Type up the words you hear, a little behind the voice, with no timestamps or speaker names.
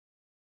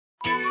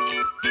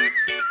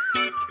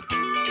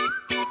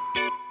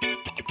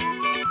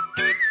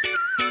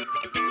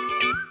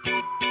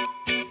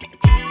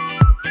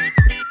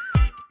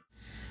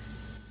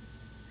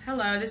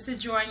Hello, this is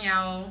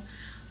Joyelle.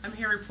 I'm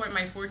here reporting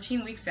my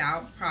 14 weeks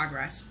out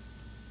progress.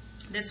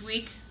 This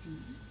week,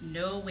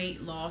 no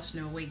weight loss,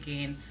 no weight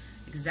gain,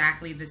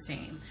 exactly the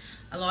same.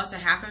 I lost a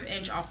half an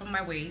inch off of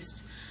my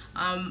waist.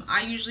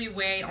 I usually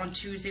weigh on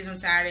Tuesdays and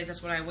Saturdays.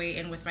 That's what I weigh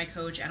in with my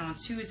coach. And on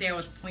Tuesday, I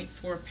was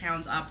 0.4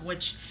 pounds up,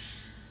 which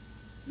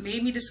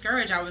made me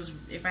discouraged.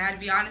 If I had to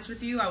be honest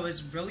with you, I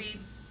was really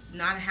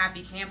not a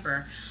happy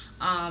camper.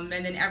 And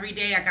then every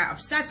day I got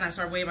obsessed and I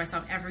started weighing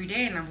myself every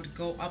day, and I would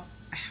go up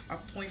a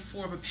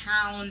 0.4 of a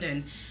pound,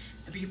 and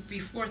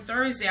before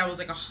Thursday I was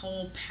like a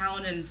whole 1.4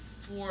 pounds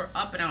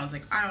up, and I was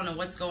like, I don't know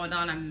what's going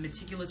on. I'm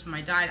meticulous with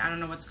my diet. I don't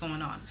know what's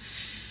going on.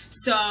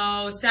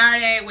 So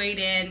Saturday I weighed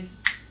in,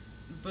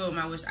 boom,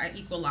 I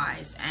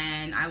equalized,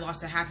 and I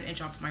lost a half an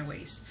inch off my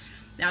waist.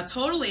 Now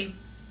totally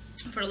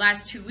for the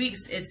last 2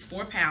 weeks it's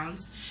 4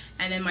 pounds,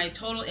 and then my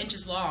total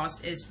inches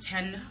lost is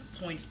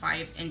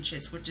 10.5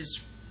 inches, which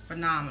is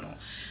phenomenal.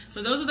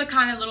 So those are the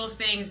kind of little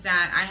things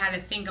that I had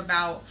to think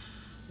about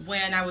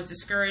when I was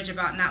discouraged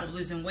about not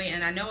losing weight.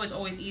 And I know it's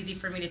always easy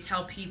for me to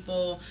tell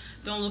people,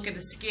 don't look at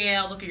the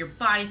scale, look at your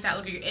body fat,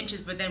 look at your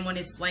inches, but then when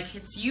it's like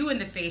hits you in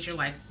the face, you're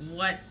like,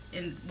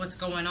 what's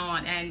going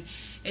on? And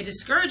it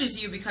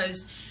discourages you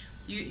because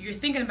you're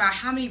thinking about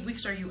how many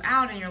weeks are you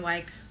out, and you're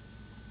like,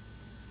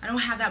 I don't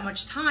have that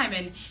much time.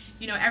 And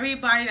you know,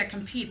 everybody that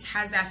competes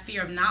has that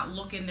fear of not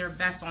looking their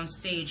best on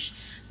stage,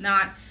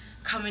 not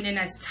coming in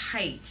as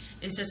tight.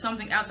 Is there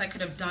something else I could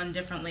have done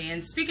differently?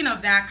 And speaking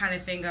of that kind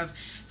of thing, of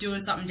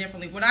doing something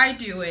differently, what I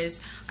do is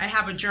I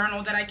have a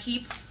journal that I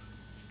keep,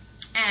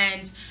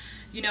 and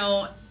you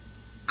know,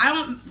 I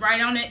don't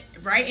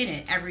write in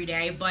it every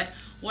day, but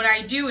what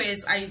I do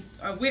is I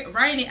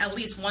write in it at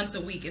least once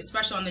a week,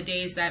 especially on the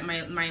days that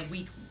my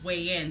week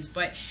weigh-ins.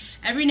 But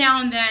every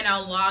now and then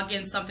I'll log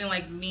in something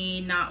like me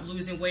not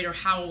losing weight or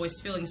how I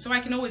was feeling, so I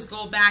can always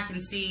go back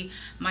and see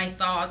my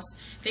thoughts,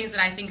 things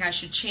that I think I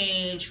should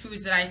change,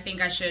 foods that I think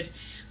I should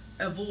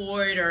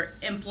avoid or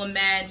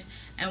implement,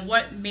 and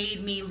what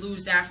made me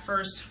lose that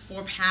first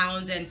 4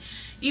 pounds. And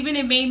even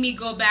it made me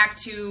go back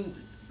to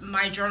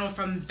my journal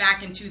from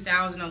back in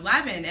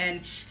 2011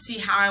 and see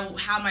how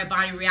my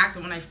body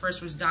reacted when I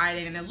first was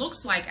dieting. And it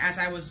looks like, as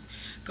I was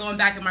going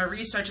back in my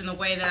research and the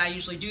way that I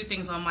usually do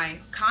things on my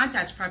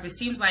contest prep, it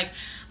seems like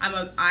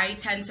I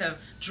tend to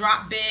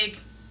drop big,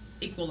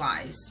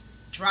 equalize,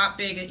 drop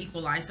big and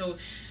equalize. So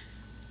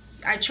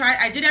I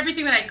did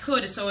everything that I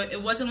could, so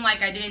it wasn't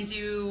like I didn't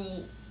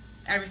do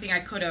everything I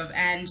could have.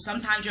 And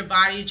sometimes your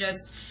body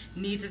just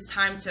needs its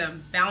time to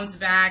bounce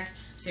back,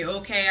 say,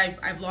 okay,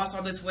 I've lost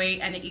all this weight,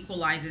 and it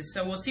equalizes.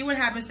 So we'll see what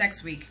happens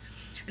next week.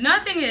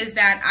 Another thing is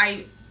that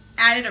I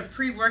added a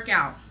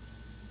pre-workout.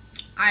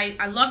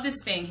 I love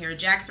this thing here,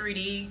 Jack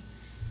 3D.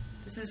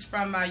 This is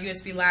from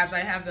USPlabs. I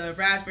have the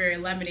raspberry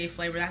lemonade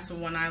flavor. That's the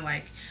one I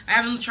like. I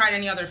haven't tried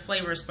any other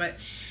flavors, but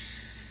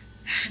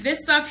this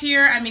stuff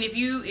here, I mean, if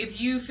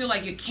you feel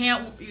like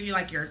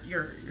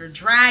you're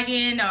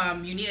dragging,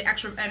 you need an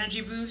extra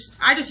energy boost,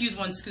 I just use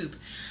 1 scoop.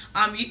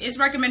 It's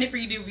recommended for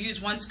you to use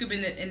 1 scoop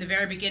in the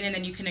very beginning,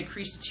 then you can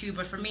increase to 2.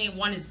 But for me,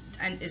 1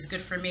 is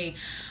good for me.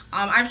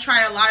 I've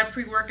tried a lot of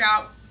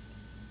pre-workout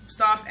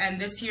stuff, and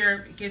this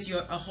here gives you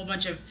a whole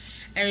bunch of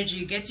energy.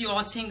 It gets you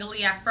all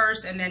tingly at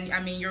first, and then,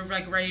 I mean, you're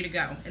like ready to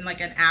go in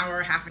like an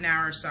hour, half an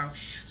hour or so.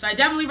 So I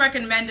definitely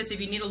recommend this if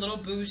you need a little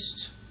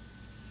boost.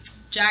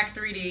 Jack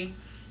 3D.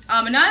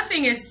 Another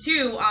thing is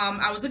too,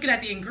 I was looking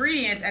at the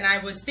ingredients, and I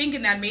was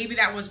thinking that maybe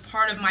that was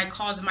part of my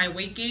cause of my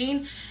weight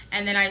gain,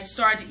 and then I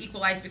started to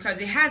equalize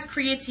because it has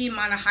creatine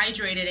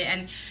monohydrate in it,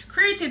 and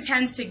creatine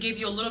tends to give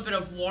you a little bit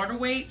of water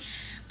weight,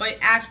 but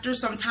after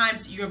some time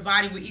your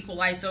body will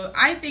equalize. So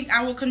I think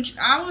I would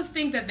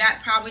think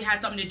that probably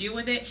had something to do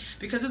with it,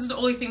 because this is the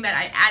only thing that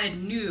I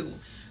added new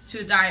to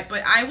the diet.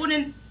 But I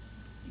wouldn't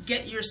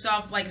get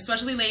yourself, like,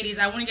 especially ladies,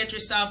 I wouldn't get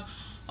yourself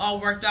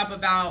all worked up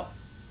about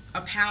a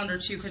pound or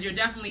 2, because you're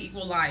definitely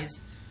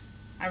equalized.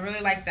 I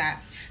really like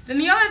that. Then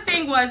the other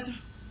thing was,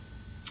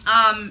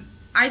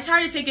 I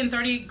started taking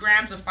 30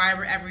 grams of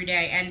fiber every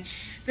day, and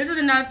this is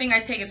another thing I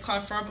take. It's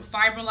called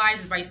Fiberlize.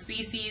 It's by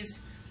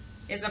Species.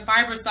 It's a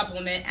fiber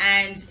supplement,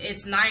 and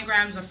it's 9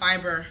 grams of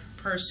fiber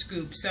per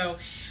scoop. So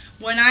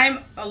when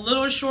I'm a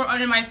little short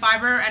under my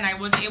fiber and I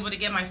wasn't able to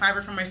get my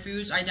fiber from my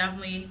foods, I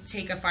definitely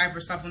take a fiber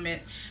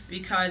supplement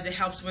because it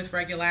helps with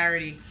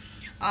regularity.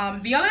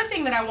 The other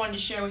thing that I wanted to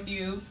share with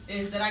you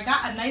is that I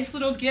got a nice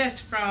little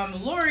gift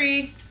from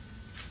Lori,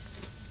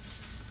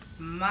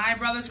 my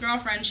brother's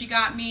girlfriend. She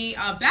got me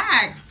a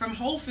bag from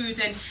Whole Foods,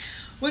 and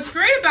what's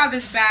great about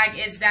this bag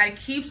is that it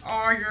keeps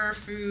all your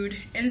food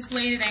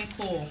insulated and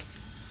cool.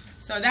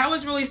 So that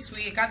was really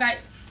sweet. I got that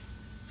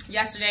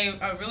yesterday,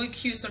 a really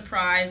cute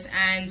surprise,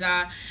 and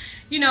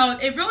you know,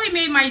 it really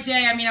made my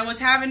day. I mean, I was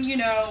having, you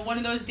know, one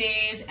of those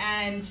days,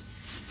 and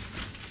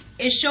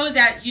it shows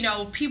that, you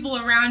know, people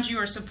around you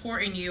are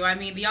supporting you. I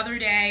mean, the other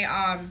day,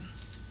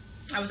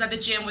 I was at the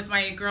gym with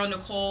my girl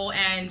Nicole,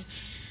 and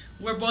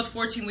we're both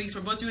 14 weeks.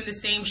 We're both doing the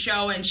same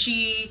show, and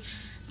she,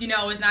 you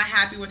know, is not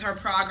happy with her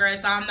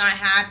progress. I'm not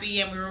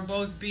happy, and we were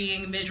both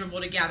being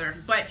miserable together.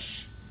 But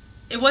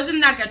it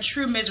wasn't like a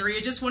true misery.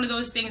 It's just one of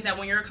those things that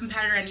when you're a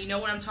competitor, and you know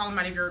what I'm talking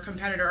about if you're a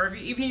competitor, or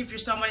even if you're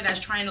somebody that's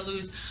trying to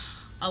lose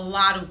a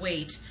lot of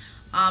weight,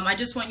 I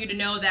just want you to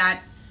know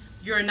that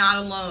you're not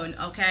alone,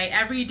 okay?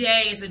 Every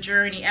day is a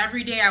journey.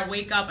 Every day I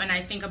wake up and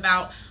I think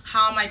about,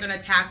 how am I going to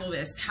tackle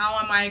this? How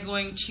am I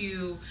going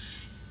to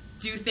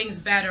do things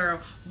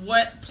better?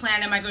 What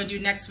plan am I going to do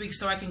next week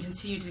so I can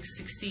continue to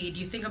succeed?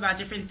 You think about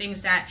different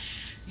things that,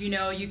 you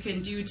know, you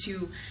can do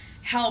to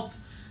help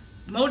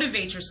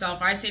motivate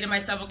yourself. I say to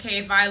myself, okay,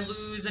 if I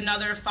lose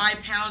another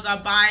 5 pounds,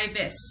 I'll buy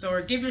this, or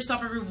give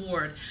yourself a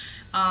reward.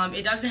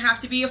 It doesn't have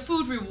to be a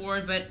food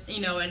reward, but, you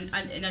know, in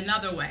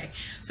another way.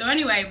 So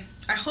anyway,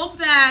 I hope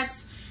that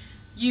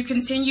you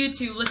continue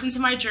to listen to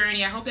my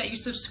journey. I hope that you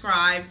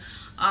subscribe.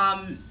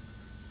 I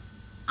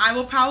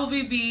will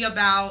probably be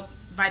about,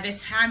 by the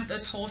time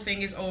this whole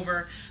thing is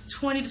over,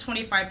 20 to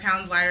 25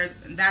 pounds lighter.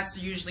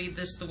 That's usually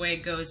just the way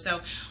it goes.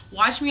 So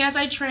watch me as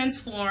I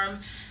transform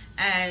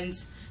and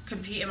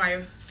compete in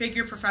my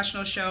figure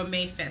professional show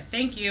May 5th.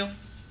 Thank you.